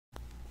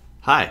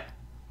Hi,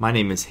 my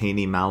name is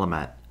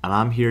Mallemat, and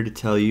I'm here to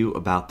tell you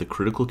about the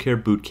Critical Care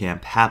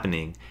Bootcamp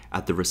happening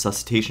at the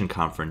Resuscitation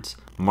Conference,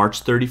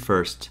 March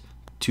 31st,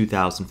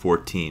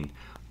 2014.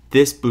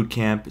 This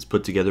bootcamp is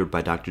put together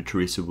by Dr.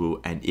 Teresa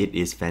Wu, and it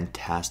is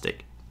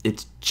fantastic.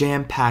 It's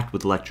jam-packed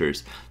with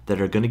lectures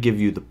that are going to give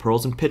you the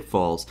pearls and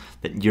pitfalls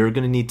that you're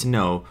going to need to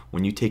know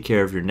when you take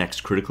care of your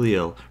next critically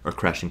ill or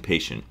crashing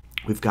patient.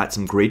 We've got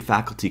some great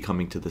faculty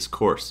coming to this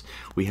course.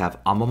 We have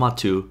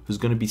Mallemat, who's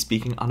going to be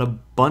speaking on a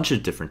bunch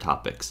of different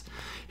topics.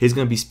 He's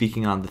going to be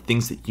speaking on the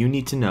things that you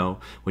need to know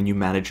when you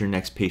manage your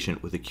next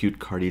patient with acute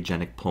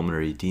cardiogenic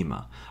pulmonary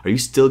edema. Are you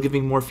still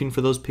giving morphine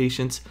for those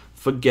patients?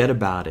 Forget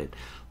about it.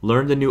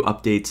 Learn the new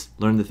updates,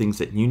 learn the things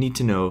that you need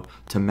to know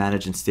to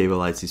manage and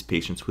stabilize these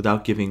patients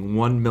without giving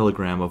 1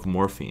 milligram of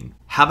morphine.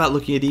 How about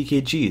looking at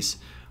EKGs?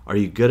 Are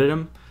you good at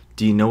them?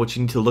 Do you know what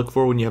you need to look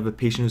for when you have a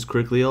patient who's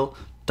critically ill?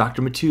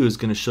 Dr. Matu is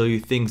going to show you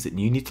things that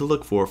you need to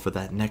look for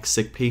that next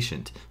sick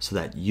patient so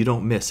that you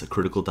don't miss a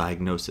critical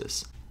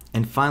diagnosis.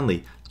 And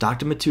finally,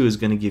 Dr. Matu is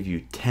going to give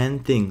you 10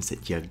 things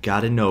that you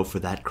gotta know for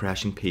that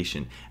crashing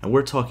patient. And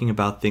we're talking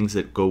about things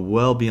that go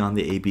well beyond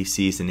the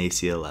ABCs and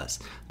ACLS.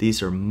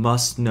 These are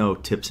must-know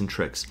tips and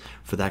tricks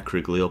for that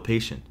critically ill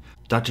patient.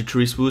 Dr.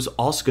 Teresa Wu is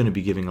also going to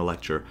be giving a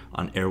lecture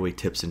on airway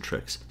tips and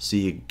tricks, so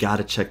you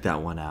gotta check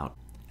that one out.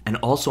 And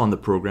also on the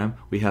program,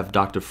 we have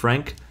Dr.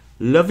 Frank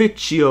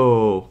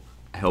Lavicchio.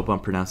 I hope I'm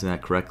pronouncing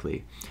that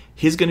correctly.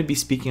 He's going to be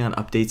speaking on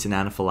updates in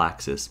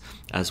anaphylaxis,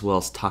 as well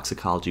as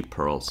toxicology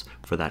pearls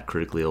for that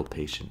critically ill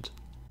patient.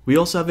 We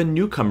also have a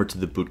newcomer to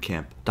the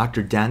bootcamp,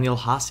 Dr. Daniel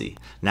Hassi.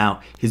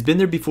 Now, he's been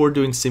there before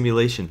doing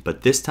simulation,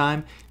 but this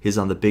time he's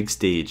on the big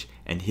stage,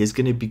 and he's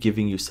going to be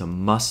giving you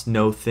some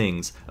must-know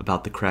things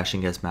about the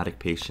crashing asthmatic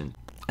patient.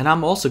 And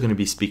I'm also going to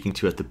be speaking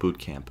to you at the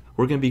bootcamp.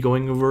 We're going to be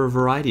going over a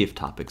variety of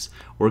topics.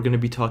 We're going to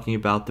be talking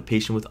about the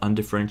patient with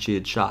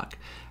undifferentiated shock,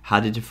 how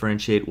to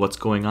differentiate what's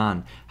going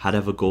on, how to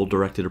have a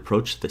goal-directed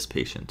approach to this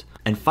patient.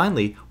 And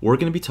finally, we're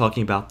going to be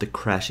talking about the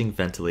crashing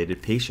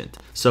ventilated patient.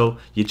 So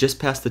you just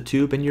passed the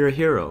tube and you're a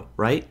hero,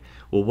 right?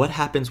 Well, what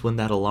happens when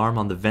that alarm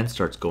on the vent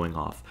starts going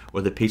off,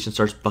 or the patient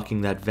starts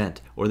bucking that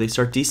vent, or they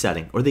start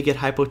desatting, or they get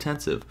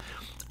hypotensive?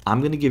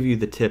 I'm going to give you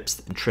the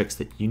tips and tricks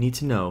that you need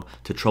to know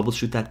to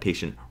troubleshoot that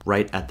patient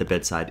right at the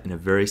bedside in a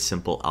very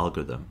simple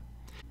algorithm.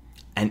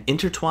 And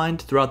intertwined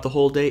throughout the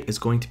whole day is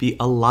going to be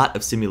a lot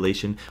of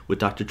simulation with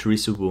Dr.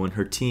 Teresa Wu and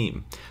her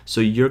team.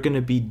 So you're going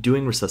to be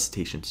doing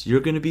resuscitations. You're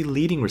going to be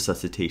leading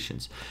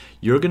resuscitations.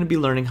 You're going to be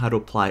learning how to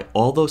apply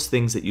all those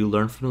things that you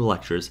learned from the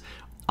lectures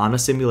on a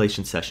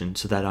simulation session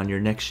so that on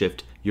your next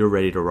shift, you're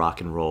ready to rock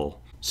and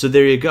roll. So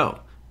there you go.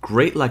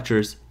 Great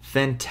lectures,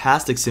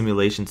 fantastic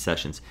simulation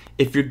sessions.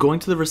 If you're going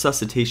to the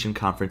resuscitation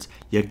conference,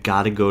 you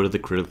gotta go to the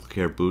Critical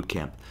Care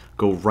Bootcamp.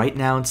 Go right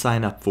now and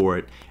sign up for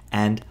it,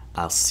 and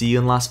I'll see you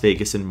in Las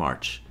Vegas in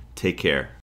March. Take care.